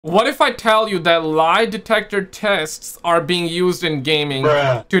What if I tell you that lie detector tests are being used in gaming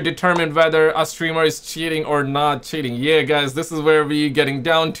to determine whether a streamer is cheating or not cheating? Yeah, guys, this is where we're getting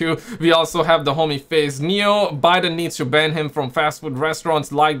down to. We also have the homie Faze Nio. Biden needs to ban him from fast food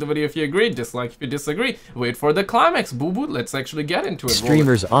restaurants. Like the video if you agree, dislike if you disagree. Wait for the climax, boo-boo. Let's actually get into it.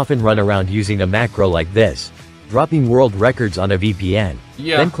 Streamers often run around using a macro like this, dropping world records on a VPN,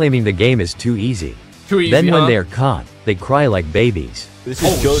 then claiming the game is too easy. Then when they're caught, they cry like babies. This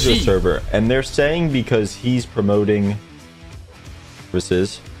is JoeWo server, and they're saying because he's promoting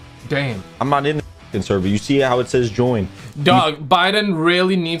services. Damn. I'm not in the server. You see how it says join. Dog, Biden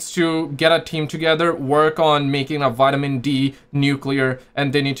really needs to get a team together, work on making a vitamin D nuclear,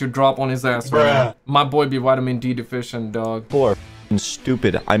 and they need to drop on his ass. Right? My boy be vitamin D deficient, dog. People are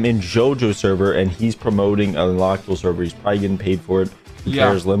stupid. I'm in JoeWo server, and he's promoting a lockable server. He's probably getting paid for it. Who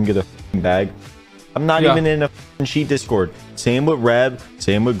cares? Let him get a bag. I'm not even in a cheat Discord. Same with Reb,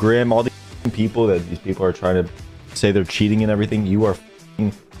 same with Grim, all these people that these people are trying to say they're cheating and everything. You are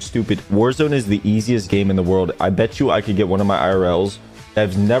stupid. Warzone is the easiest game in the world. I bet you I could get one of my IRLs that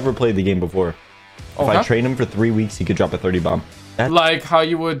has never played the game before. If I train him for 3 weeks, he could drop a 30 bomb. Like how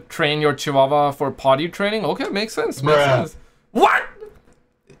you would train your Chihuahua for potty training? Okay, makes sense. Makes sense. What?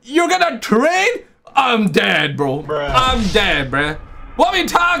 You're gonna train? I'm dead, bro. I'm dead, bruh. What are we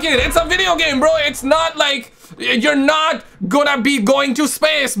talking? It's a video game, bro. It's not like you're not gonna be going to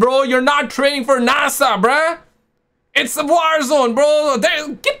space, bro. You're not training for NASA, bruh. It's a Warzone, bro.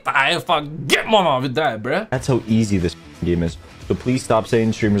 Get mama with that, bruh. That's how easy this game is. So please stop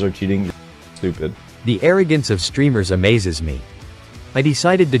saying streamers are cheating. You're stupid. The arrogance of streamers amazes me. I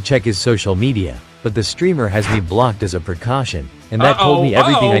decided to check his social media, but the streamer has me blocked as a precaution, and that told me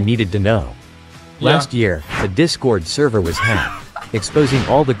everything I needed to know. Last year, the Discord server was hacked, exposing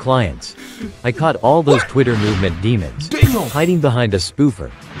all the clients. I caught all those Twitter movement demons hiding behind a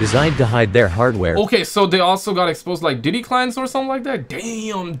spoofer designed to hide their hardware. Okay, so they also got exposed like Diddy clients or something like that?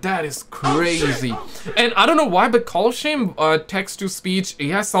 Damn, that is crazy. And I don't know why, but Call of Shame text-to-speech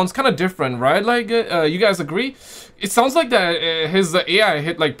AI sounds kind of different, right? Like, you guys agree? It sounds like that his AI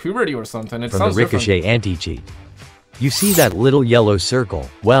hit like puberty or something. It sounds the Ricochet anti-cheat. You see that little yellow circle?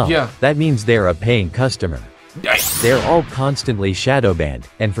 Well, that means they're a paying customer. They're all constantly shadow banned,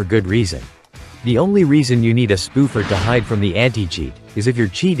 and for good reason. The only reason you need a spoofer to hide from the anti-cheat is if you're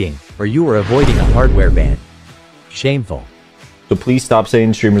cheating, or you are avoiding a hardware ban. Shameful. So please stop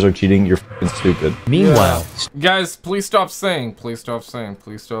saying streamers are cheating. You're f***ing stupid. Meanwhile, guys, please stop saying. Please stop saying.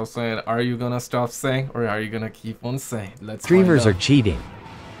 Please stop saying. Are you gonna stop saying, or are you gonna keep on saying? Let's streamers are cheating.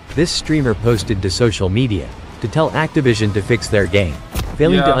 This streamer posted to social media to tell Activision to fix their game,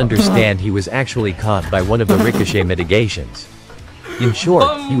 failing to understand he was actually caught by one of the Ricochet mitigations. In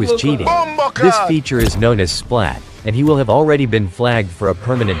short, he was cheating. This feature is known as Splat, and he will have already been flagged for a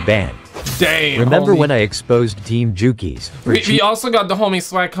permanent ban. Damn. Remember when I exposed Team Jukies? We also got the homie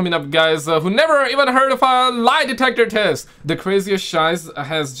Swagg coming up, guys, who never even heard of a lie detector test. The craziest shiz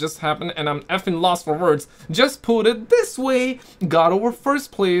has just happened, and I'm effing lost for words. Just put it this way: God over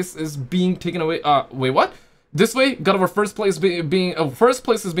first place is being taken away. Wait, what? This way, God over first place first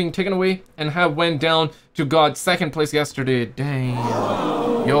place is being taken away, and have went down to God's second place yesterday. Dang.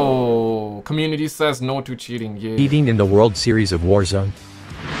 Yo, community says no to cheating. Yeah. Cheating in the World Series of Warzone?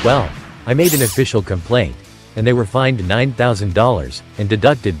 Well, I made an official complaint, and they were fined $9,000 and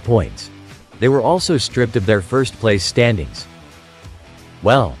deducted points. They were also stripped of their first place standings.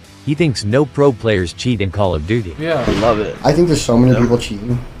 Well, he thinks no pro players cheat in Call of Duty. Yeah. I love it. I think there's so many people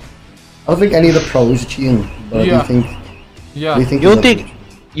cheating. I don't think any of the pros are cheating, but you think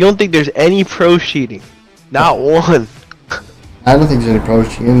you don't think there's any pros cheating? Not one. I don't think there's any pros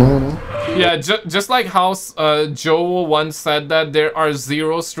cheating. No. Yeah, just like how JoeWo once said that there are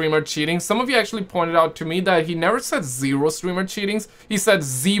 0 streamer cheating. Some of you actually pointed out to me that he never said 0 streamer cheatings. He said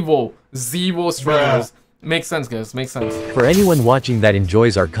zero streamers. Makes sense, guys. Makes sense. For anyone watching that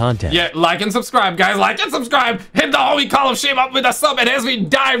enjoys our content. Yeah, like and subscribe, guys. Like and subscribe. Hit the homie Call of Shame up with a sub. And as we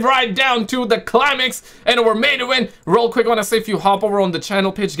dive right down to the climax and we're made to win, real quick, I want to say if you hop over on the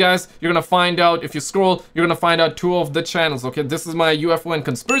channel page, guys, you're going to find out, if you scroll, you're going to find out 2 of the channels, okay? This is my UFO and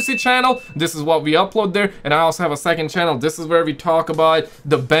Conspiracy channel. This is what we upload there. And I also have a second channel. This is where we talk about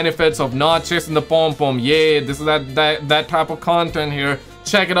the benefits of not chasing the pom-pom. Yeah, this is that type of content here.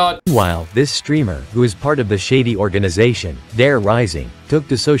 Check it out. Meanwhile, this streamer, who is part of the shady organization, Dare Rising, took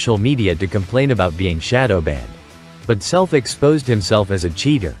to social media to complain about being shadow banned, but self-exposed himself as a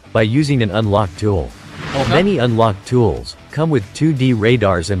cheater by using an unlocked tool. Many unlocked tools come with 2D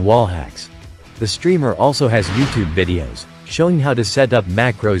radars and wall hacks. The streamer also has YouTube videos showing how to set up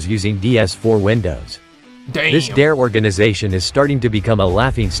macros using DS4 Windows. Damn. This DARE organization is starting to become a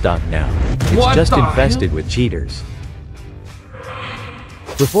laughingstock now. It's What just the infested hell? with cheaters.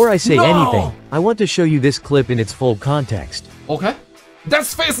 Before I say No! anything, I want to show you this clip in its full context. Okay.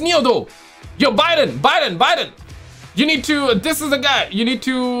 That's Faze Nio though. Yo, Biden. You need to, this is the guy. You need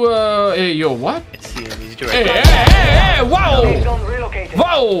to, hey, yo, what? Hey, wow.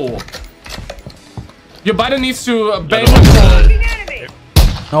 Wow. Yo, Biden needs to bang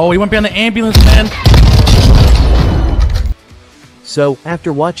Oh, he went behind the ambulance, man. So,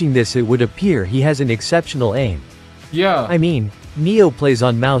 after watching this, it would appear he has an exceptional aim. Yeah. I mean, Neo plays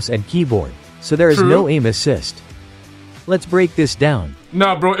on mouse and keyboard, so there is True. no aim assist. Let's break this down.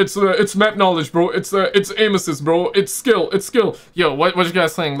 Nah, bro, it's map knowledge, bro. It's aim assist, bro. It's skill. Yo, what you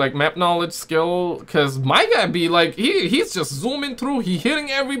guys saying? Like map knowledge, skill? Cause my guy be like, he's just zooming through. He hitting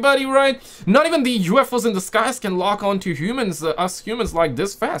everybody, right? Not even the UFOs in the skies can lock onto humans, us humans, like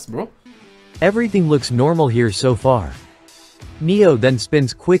this fast, bro. Everything looks normal here so far. Neo then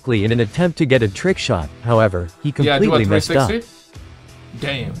spins quickly in an attempt to get a trick shot. However, he Yeah, do a completely messed up. 360.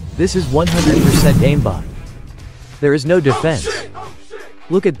 Damn. This is 100% aimbot. There is no defense.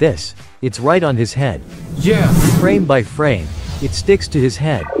 Look at this. It's right on his head. Yeah. Frame by frame, it sticks to his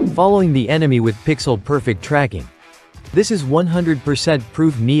head, following the enemy with pixel-perfect tracking. This is 100%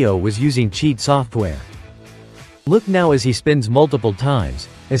 proof Neo was using cheat software. Look now as he spins multiple times,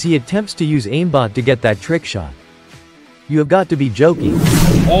 as he attempts to use aimbot to get that trick shot. You have got to be joking.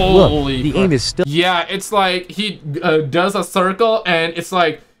 Holy Look, the crap. aim is still— Yeah, it's like he does a circle and it's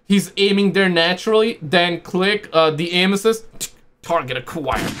like he's aiming there naturally, then click the aim assist, target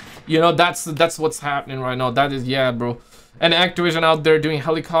acquired. You know, that's what's happening right now. That is, yeah, bro. And Activision out there doing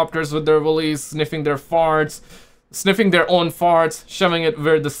helicopters with their willies, sniffing their farts, sniffing their own farts, shoving it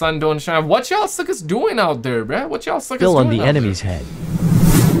where the sun don't shine. What y'all suckers doing out there, bruh? What y'all suckers still doing on the out enemy's there? head.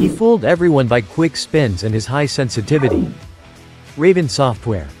 He fooled everyone by quick spins and his high sensitivity. Raven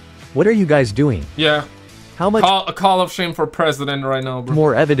Software, what are you guys doing? Yeah. How much A call of shame for president right now, bro.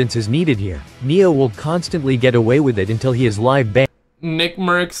 more evidence is needed here? Neo will constantly get away with it until he is live banned.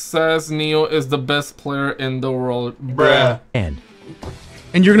 Nickmercs says Neo is the best player in the world, bruh. And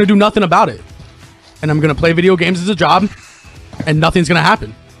you're gonna do nothing about it. And I'm gonna play video games as a job, and nothing's gonna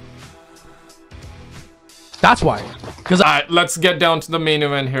happen. That's why. Because Alright, let's get down to the main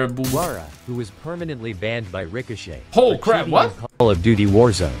event here, boo. Rara, who was permanently banned by Ricochet Oh, for crap, cheating what? in Call of Duty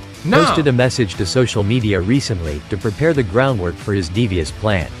Warzone, No. posted a message to social media recently to prepare the groundwork for his devious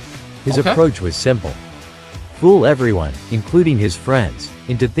plan. His Okay. approach was simple. Fool everyone, including his friends,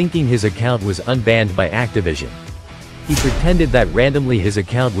 into thinking his account was unbanned by Activision. He pretended that randomly his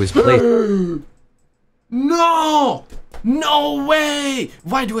account was placed No! No way!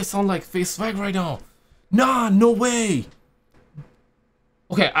 Why do I sound like Face Swagg right now? Nah, no way!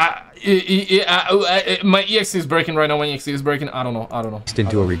 Okay, my EXE is breaking right now. My EXE is breaking. I don't know.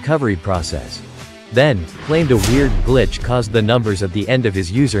 into a recovery process. Then, claimed a weird glitch caused the numbers at the end of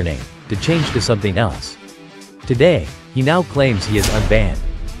his username to change to something else. Today, he now claims he is unbanned.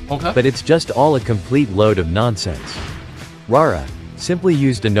 Okay. But it's just all a complete load of nonsense. Rara simply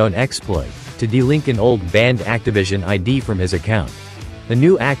used a known exploit to delink an old banned Activision ID from his account. The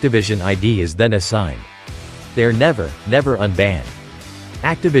new Activision ID is then assigned. They're never unbanned.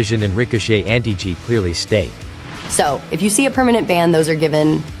 Activision and Ricochet anti-cheat clearly state. So, if you see a permanent ban, those are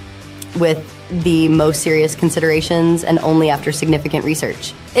given with the most serious considerations and only after significant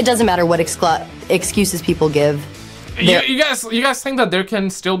research. It doesn't matter what excuses people give. You guys think that there can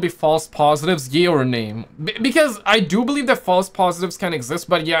still be false positives, yeah or nay? Because I do believe that false positives can exist,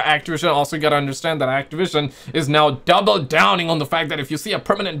 but yeah, Activision also gotta understand that Activision is now double downing on the fact that if you see a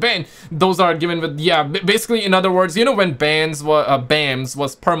permanent ban, those are given with, yeah, basically, in other words, you know when Bams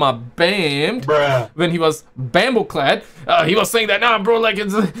was perma-banned, when he was bamboo-clad, he was saying that, nah, bro, like,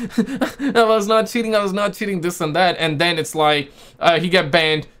 it's, I was not cheating, this and that, and then it's like, he got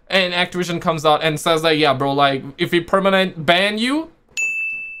banned, and Activision comes out and says that, yeah, bro, like, if we permanent ban you,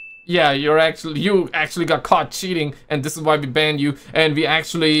 yeah, you actually got caught cheating, and this is why we banned you, and we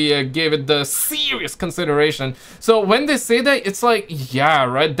actually gave it the serious consideration. So when they say that, it's like, yeah,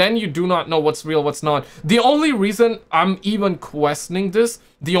 right, then you do not know what's real, what's not. The only reason I'm even questioning this,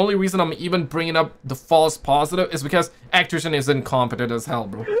 the only reason I'm even bringing up the false positive is because Activision is incompetent as hell,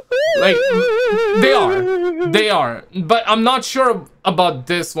 bro. Like, they are, but I'm not sure about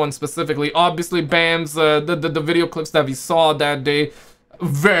this one specifically. Obviously, Bams, the video clips that we saw that day,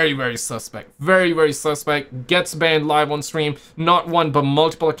 very suspect, very suspect. Gets banned live on stream. Not one but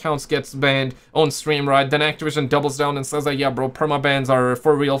multiple accounts gets banned on stream, right? Then Activision doubles down and says that, yeah, bro, perma bans are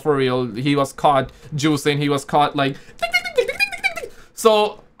for real. He was caught juicing, he was caught like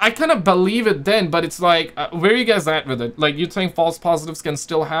so I kind of believe it then, but it's like, where are you guys at with it? Like, you think false positives can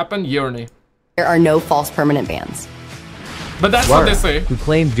still happen? Yeah or nay? There are no false permanent bans. But that's what they say. Who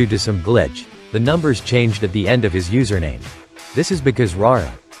claimed due to some glitch, the numbers changed at the end of his username. This is because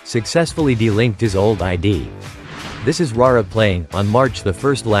Rara successfully delinked his old ID. This is Rara playing on March the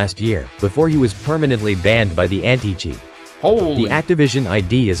 1st last year, before he was permanently banned by the anti-cheat. Holy. The Activision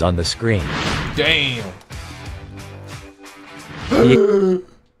ID is on the screen. Damn. The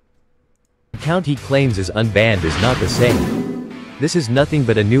account he claims is unbanned is not the same. This is nothing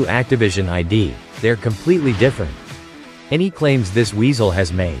but a new Activision ID. They're completely different. Any claims this weasel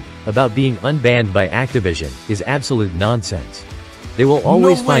has made about being unbanned by Activision is absolute nonsense. They will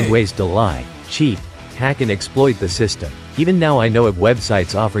always find ways to lie, cheat, hack and exploit the system. Even now I know of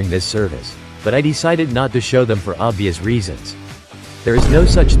websites offering this service, but I decided not to show them for obvious reasons. There is no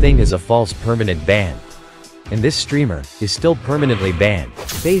such thing as a false permanent ban. And this streamer is still permanently banned.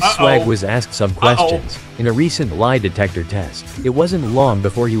 Faze Swagg was asked some questions in a recent lie detector test. It wasn't long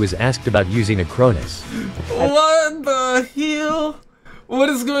before he was asked about using a Cronus. What the hell? What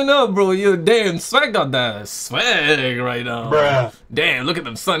is going on, bro? You damn Swagg got that swag right now. Bruh. Damn, look at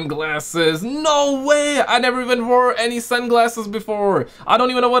them sunglasses. No way! I never even wore any sunglasses before. I don't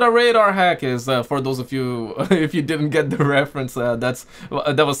even know what a radar hack is. For those of you, if you didn't get the reference, that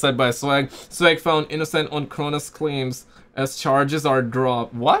was said by Swagg. Swagg found innocent on Cronus claims as charges are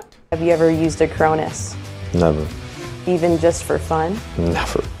dropped. What? Have you ever used a Cronus? Never. Even just for fun?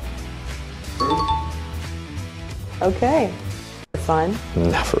 Never. Okay. Fun?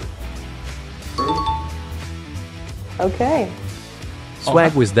 Never. Okay.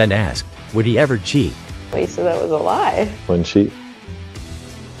 Swagg was then asked, would he ever cheat? Wait, so that was a lie? Wouldn't cheat.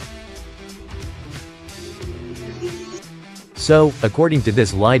 So, according to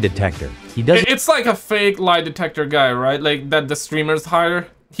this lie detector, he doesn't— It's like a fake lie detector guy, right? Like that the streamers hire.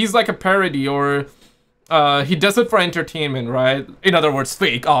 He's like a parody, or he does it for entertainment, right? In other words,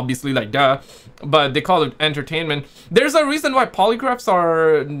 fake, obviously, like duh. But they call it entertainment. There's a reason why polygraphs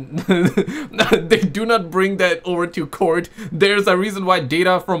are... they do not bring that over to court. There's a reason why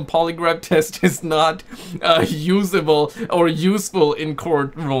data from polygraph test is not usable or useful in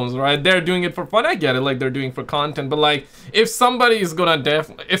courtrooms, right? They're doing it for fun. I get it, like they're doing for content. But like, if somebody is gonna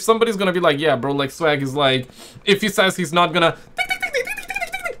if somebody's gonna be like, yeah, bro, like Swagg is like, if he says he's not gonna...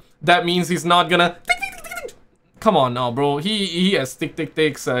 that means he's not gonna... Come on now, bro. He has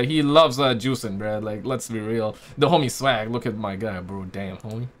ticks. He loves juicing, bro. Like, let's be real. The homie Swagg. Look at my guy, bro. Damn,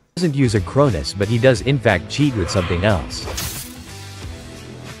 homie. Doesn't use a Cronus, but he does in fact cheat with something else.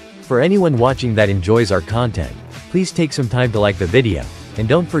 For anyone watching that enjoys our content, please take some time to like the video, and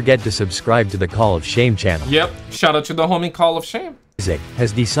don't forget to subscribe to the Call of Shame channel. Yep. Shout out to the homie Call of Shame.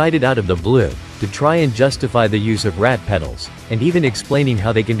 Has decided out of the blue to try and justify the use of rat pedals, and even explaining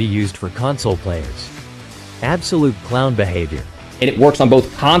how they can be used for console players. Absolute clown behavior. And it works on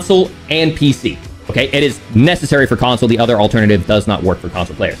both console and PC. Okay, it is necessary for console. The other alternative does not work for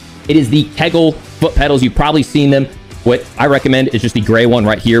console players. It is the Kegel foot pedals. You've probably seen them. What I recommend is just the gray one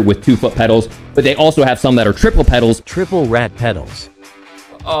right here with 2 foot pedals. But they also have some that are triple pedals. Triple rat pedals.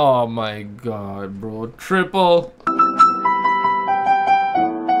 Oh my god, bro. Triple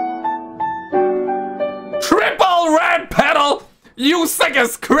rat pedal? You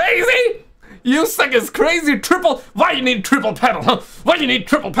suckers crazy? You suckers crazy. Triple. Why you need triple pedal, huh? Why you need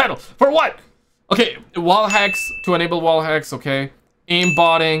triple pedal? For what? Okay, wall hacks, to enable wall hacks, okay.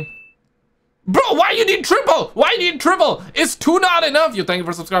 Aimbotting. Bro, why you need triple? Why you need triple? Is 2 not enough? You thank you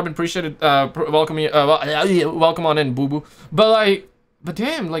for subscribing, appreciate it. Welcome on in, boo-boo. But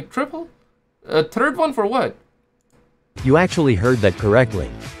damn, like triple? Third one for what? You actually heard that correctly.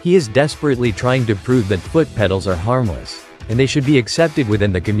 He is desperately trying to prove that foot pedals are harmless, and they should be accepted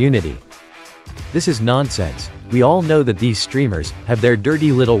within the community. This is nonsense. We all know that these streamers have their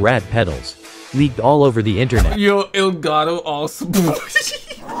dirty little rat pedals leaked all over the internet. Yo, Elgato also...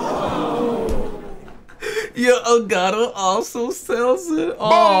 Yo, Elgato also sells it?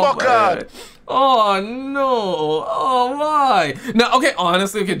 Oh, God. Oh, no. Oh, why? Now, okay,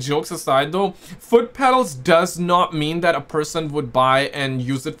 honestly, okay, jokes aside, though, foot pedals does not mean that a person would buy and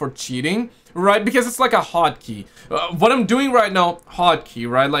use it for cheating. Right, because it's like a hotkey. What I'm doing right now, hotkey,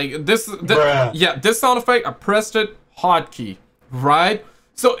 right? Like this yeah, this sound effect, I pressed it, hotkey, right?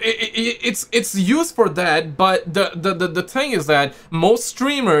 So it's used for that, but the thing is that most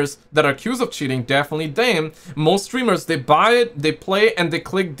streamers that are accused of cheating, definitely them, most streamers, they buy it, they play, and they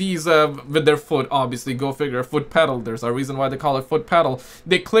click these with their foot, obviously, go figure, foot pedal, there's a reason why they call it foot pedal.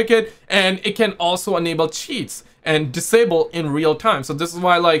 They click it, and it can also enable cheats and disable in real time. So this is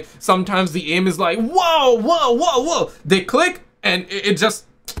why, like, sometimes the aim is like, whoa, whoa, whoa, whoa. They click, and it just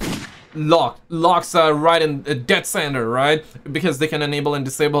locks right in a dead center, right? Because they can enable and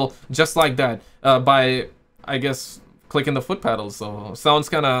disable just like that by, I guess, clicking the foot pedals. So sounds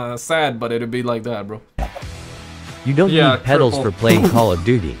kind of sad, but it'd be like that, bro. You don't need pedals for playing Call of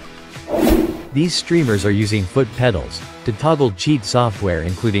Duty. These streamers are using foot pedals to toggle cheat software,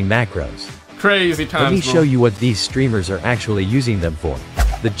 including macros. Crazy times, Let me show you what these streamers are actually using them for.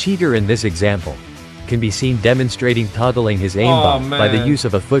 The cheater in this example can be seen demonstrating toggling his aimbot by the use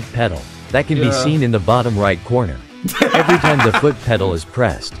of a foot pedal. That can be seen in the bottom right corner. Every time the foot pedal is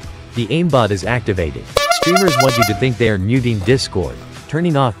pressed, the aimbot is activated. Streamers want you to think they are muting Discord,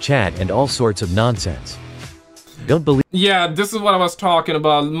 turning off chat, and all sorts of nonsense. Don't believe. Yeah, this is what I was talking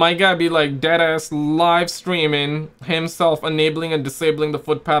about. My guy be like deadass live streaming himself, enabling and disabling the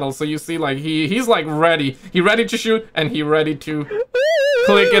foot pedal. So you see, like he's like ready. He ready to shoot and he ready to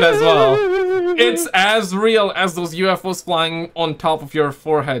click it as well. It's as real as those UFOs flying on top of your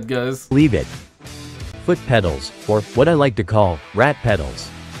forehead, guys. Believe it. Foot pedals, or what I like to call rat pedals.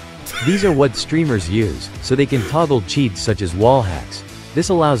 These are what streamers use, so they can toggle cheats such as wall hacks. This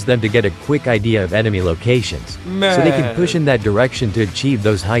allows them to get a quick idea of enemy locations, so they can push in that direction to achieve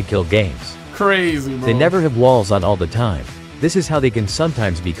those high kill games. Crazy, bro. They never have walls on all the time. This is how they can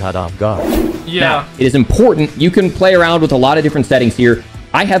sometimes be caught off guard. Yeah. Now, it is important. You can play around with a lot of different settings here.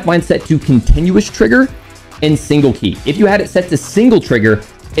 I have mine set to continuous trigger and single key. If you had it set to single trigger,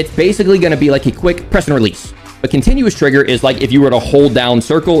 it's basically going to be like a quick press and release. A continuous trigger is like if you were to hold down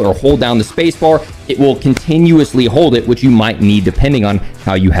circle or hold down the space bar, it will continuously hold it, which you might need depending on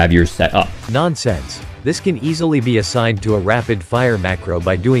how you have yours set up. Nonsense. This can easily be assigned to a rapid fire macro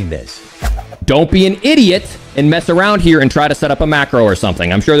by doing this. Don't be an idiot and mess around here and try to set up a macro or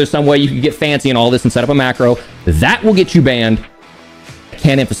something. I'm sure there's some way you can get fancy and all this and set up a macro. That will get you banned. I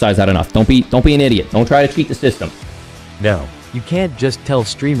can't emphasize that enough. Don't be an idiot. Don't try to cheat the system. No. You can't just tell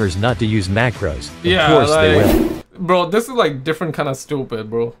streamers not to use macros. Yeah, of course like, they will. Bro, this is like different kind of stupid,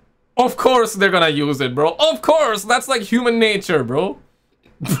 bro. Of course they're gonna use it, bro. Of course, that's like human nature, bro.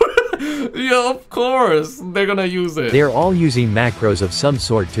 Yeah, of course they're gonna use it. They are all using macros of some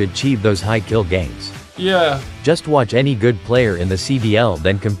sort to achieve those high kill games. Yeah. Just watch any good player in the CDL,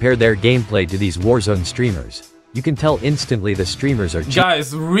 then compare their gameplay to these Warzone streamers. You can tell instantly the streamers are cheap.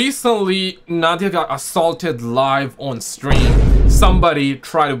 Guys, recently Nadia got assaulted live on stream. Somebody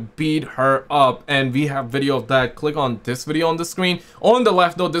tried to beat her up and we have video of that. Click on this video on the screen. On the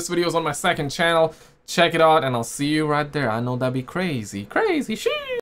left though, this video is on my second channel. Check it out and I'll see you right there. I know that'd be crazy. Crazy shit.